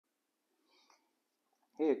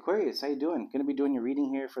Hey Aquarius, how you doing? Going to be doing your reading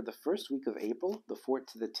here for the first week of April, the 4th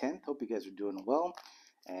to the 10th. Hope you guys are doing well.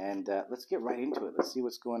 And let's get right into it. Let's see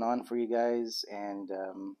what's going on for you guys. And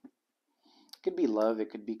it could be love,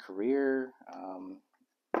 it could be career.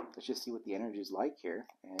 Let's just see what the energy is like here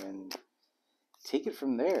and take it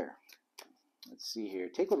from there. Let's see here.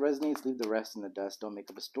 Take what resonates, leave the rest in the dust. Don't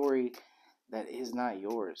make up a story that is not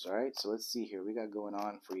yours. All right, so let's see here. We got going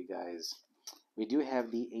on for you guys. We do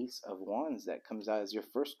have the Ace of Wands that comes out as your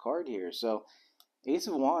first card here. So Ace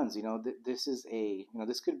of Wands, this is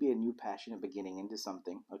this could be a new passionate beginning into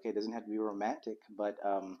something. Okay, it doesn't have to be romantic, but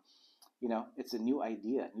it's a new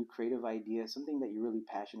idea, new creative idea, something that you're really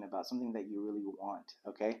passionate about, something that you really want.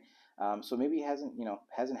 Okay, so maybe it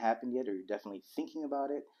hasn't happened yet, or you're definitely thinking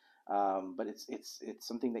about it. But it's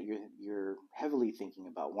something that you're heavily thinking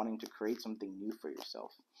about, wanting to create something new for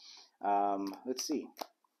yourself. Let's see.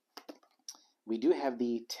 We do have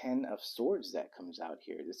the Ten of Swords that comes out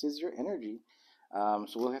here. This is your energy.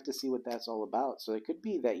 So we'll have to see what that's all about. So it could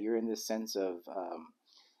be that you're in this sense of,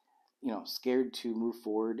 scared to move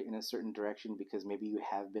forward in a certain direction because maybe you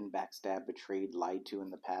have been backstabbed, betrayed, lied to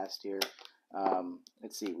in the past here.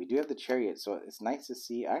 Let's see. We do have the Chariot. So it's nice to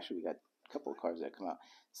see. Actually, we got a couple of cards that come out.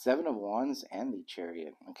 Seven of Wands and the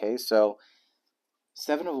Chariot. Okay, so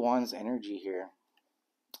Seven of Wands energy here.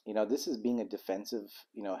 This is being a defensive,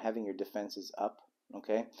 having your defenses up,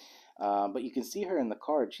 okay? But you can see her in the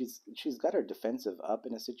card. She's got her defensive up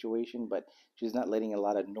in a situation, but she's not letting a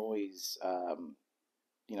lot of noise,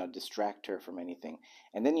 distract her from anything.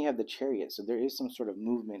 And then you have the Chariot, so there is some sort of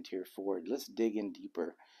movement here forward. Let's dig in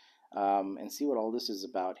deeper and see what all this is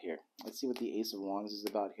about here. Let's see what the Ace of Wands is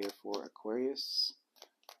about here for Aquarius.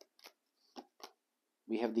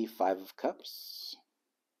 We have the Five of Cups.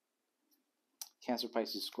 Cancer,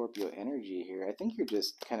 Pisces, Scorpio energy here. I think you're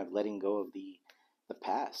just kind of letting go of the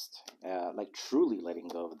past, like truly letting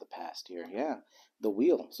go of the past here. Yeah, the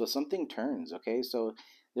wheel. So something turns. Okay, so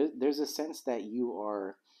there's a sense that you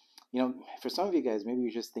are, for some of you guys, maybe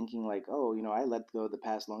you're just thinking like, oh, I let go of the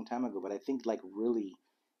past a long time ago. But I think like really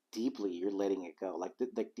deeply, you're letting it go. Like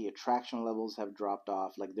the attraction levels have dropped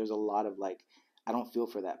off. Like there's a lot of like, I don't feel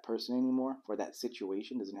for that person anymore, for that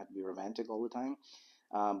situation. Doesn't have to be romantic all the time.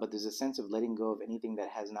 But there's a sense of letting go of anything that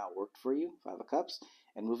has not worked for you, Five of Cups,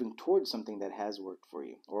 and moving towards something that has worked for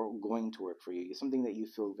you or going to work for you, something that you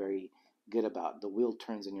feel very good about. The wheel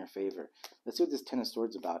turns in your favor. Let's see what this Ten of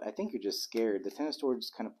Swords about. I think you're just scared. The Ten of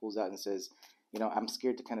Swords kind of pulls out and says, I'm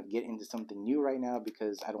scared to kind of get into something new right now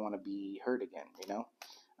because I don't want to be hurt again,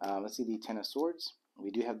 Let's see the Ten of Swords.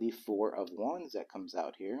 We do have the Four of Wands that comes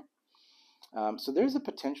out here. So there's a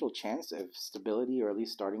potential chance of stability or at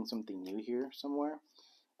least starting something new here somewhere.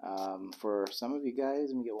 For some of you guys,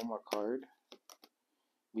 let me get one more card.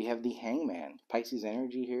 We have the Hangman, Pisces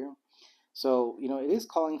energy here. So, it is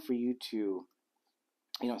calling for you to,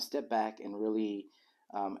 step back and really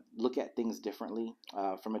look at things differently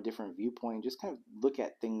from a different viewpoint. Just kind of look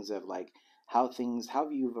at things of like how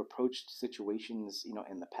you've approached situations,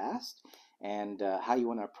 in the past, and how you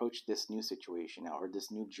want to approach this new situation now or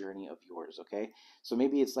this new journey of yours. Okay, so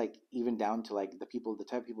maybe it's like even down to like the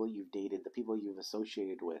type of people you've dated, the people you've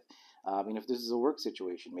associated with. If this is a work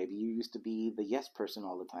situation, maybe you used to be the yes person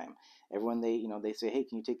all the time. Everyone they say, hey,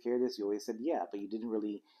 can you take care of this? You always said yeah, but you didn't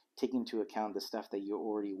really take into account the stuff that you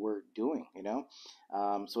already were doing.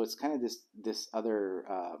 So it's kind of this other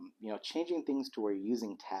changing things to where you're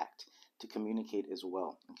using tact to communicate as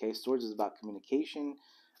well. Okay, Swords is about communication,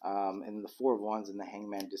 and the Four of Wands and the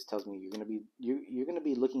Hangman just tells me you're gonna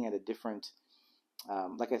be looking at a different,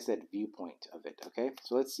 like I said, viewpoint of it. Okay,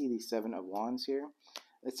 so let's see the Seven of Wands here.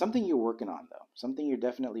 It's something you're working on though. Something you're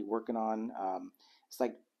definitely working on. It's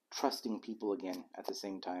like trusting people again at the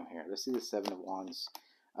same time here. Let's see the Seven of Wands.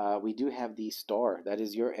 We do have the Star. That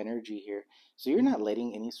is your energy here. So you're not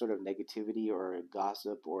letting any sort of negativity or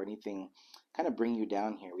gossip or anything kind of bring you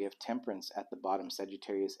down here. We have Temperance at the bottom,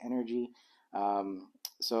 Sagittarius energy.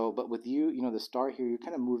 But with you, the Star here, you're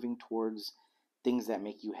kind of moving towards things that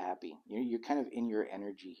make you happy. You're kind of in your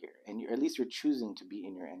energy here, and at least you're choosing to be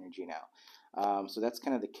in your energy now. So that's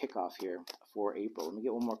kind of the kickoff here for April. Let me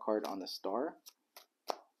get one more card on the Star.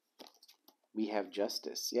 We have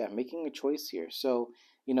Justice. Yeah, making a choice here. So,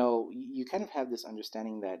 you kind of have this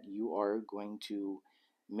understanding that you are going to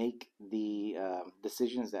make the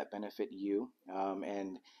decisions that benefit you,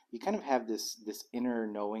 and you kind of have this inner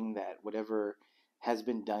knowing that whatever has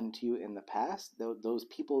been done to you in the past, those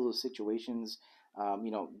people, those situations,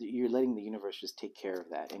 you're letting the universe just take care of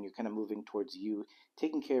that, and you're kind of moving towards you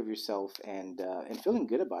taking care of yourself and feeling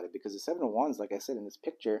good about it. Because the Seven of Wands, like I said in this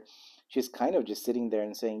picture, she's kind of just sitting there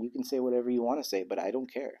and saying, you can say whatever you want to say, but I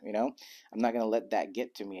don't care. I'm not going to let that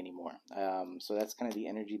get to me anymore. So that's kind of the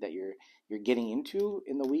energy that you're getting into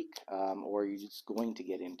in the week, or you're just going to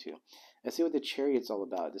get into. Let's see what the Chariot's all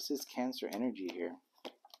about. This is Cancer energy here.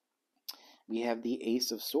 We have the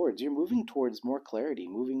Ace of Swords. You're moving towards more clarity,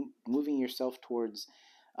 moving yourself towards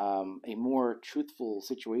a more truthful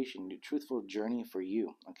situation, a truthful journey for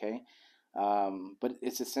you. Okay, but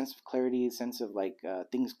it's a sense of clarity, a sense of like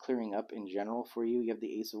things clearing up in general for you. You have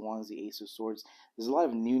the Ace of Wands, the Ace of Swords. There's a lot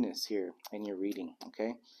of newness here in your reading.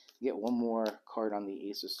 Okay, you get one more card on the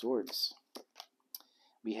Ace of Swords.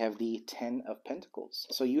 We have the Ten of Pentacles.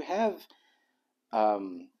 So you have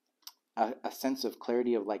um, a sense of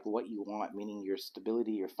clarity of like what you want, meaning your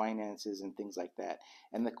stability, your finances, and things like that.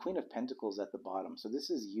 And the Queen of Pentacles at the bottom. So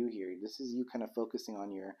this is you here. This is you kind of focusing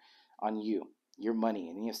on your money.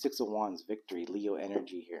 And then you have Six of Wands, victory, Leo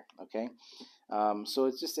energy here. Okay, so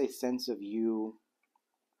it's just a sense of you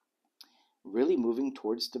really moving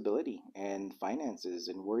towards stability and finances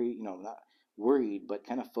and worry. Not worried, but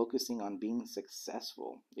kind of focusing on being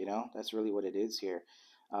successful. That's really what it is here.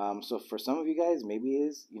 So for some of you guys, maybe it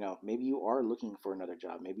is, maybe you are looking for another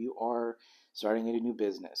job. Maybe you are starting a new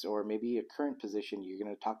business, or maybe a current position. You're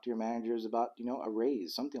going to talk to your managers about, a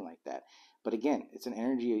raise, something like that. But again, it's an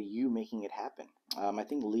energy of you making it happen. I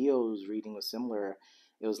think Leo's reading was similar.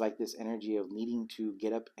 It was like this energy of needing to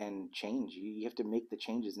get up and change. You have to make the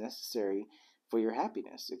changes necessary for your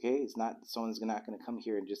happiness. Okay, it's not someone's not going to come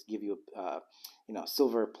here and just give you a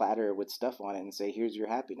silver platter with stuff on it and say, here's your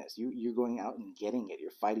happiness. You're going out and getting it.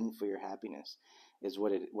 You're fighting for your happiness, is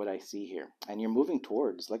what I see here. And you're moving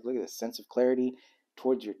towards, like, look at this sense of clarity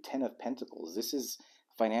towards your Ten of Pentacles. This is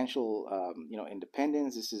financial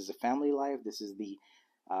independence. This is a family life. This is the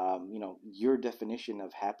your definition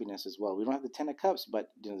of happiness as well. We don't have the Ten of Cups,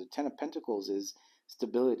 but the Ten of Pentacles is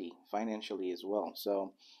stability financially as well.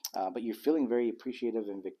 So but you're feeling very appreciative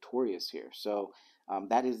and victorious here. So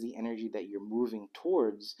that is the energy that you're moving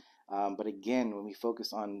towards. But again, when we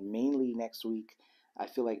focus on mainly next week, I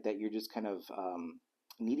feel like that you're just kind of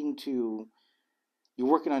needing to, you're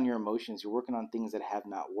working on your emotions, you're working on things that have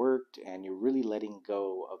not worked, and you're really letting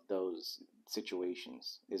go of those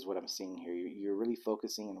situations, is what I'm seeing here. You're really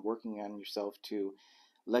focusing and working on yourself to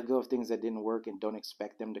let go of things that didn't work and don't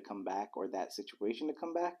expect them to come back or that situation to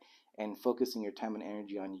come back, and focusing your time and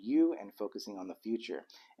energy on you and focusing on the future.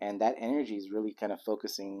 And that energy is really kind of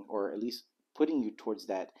focusing, or at least putting you towards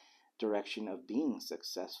that direction of being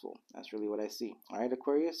successful. That's really what I see. All right,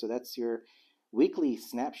 Aquarius, so that's your weekly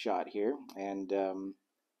snapshot here. And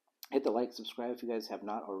hit the like, subscribe if you guys have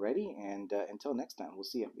not already. And until next time, we'll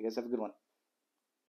see you. You guys have a good one.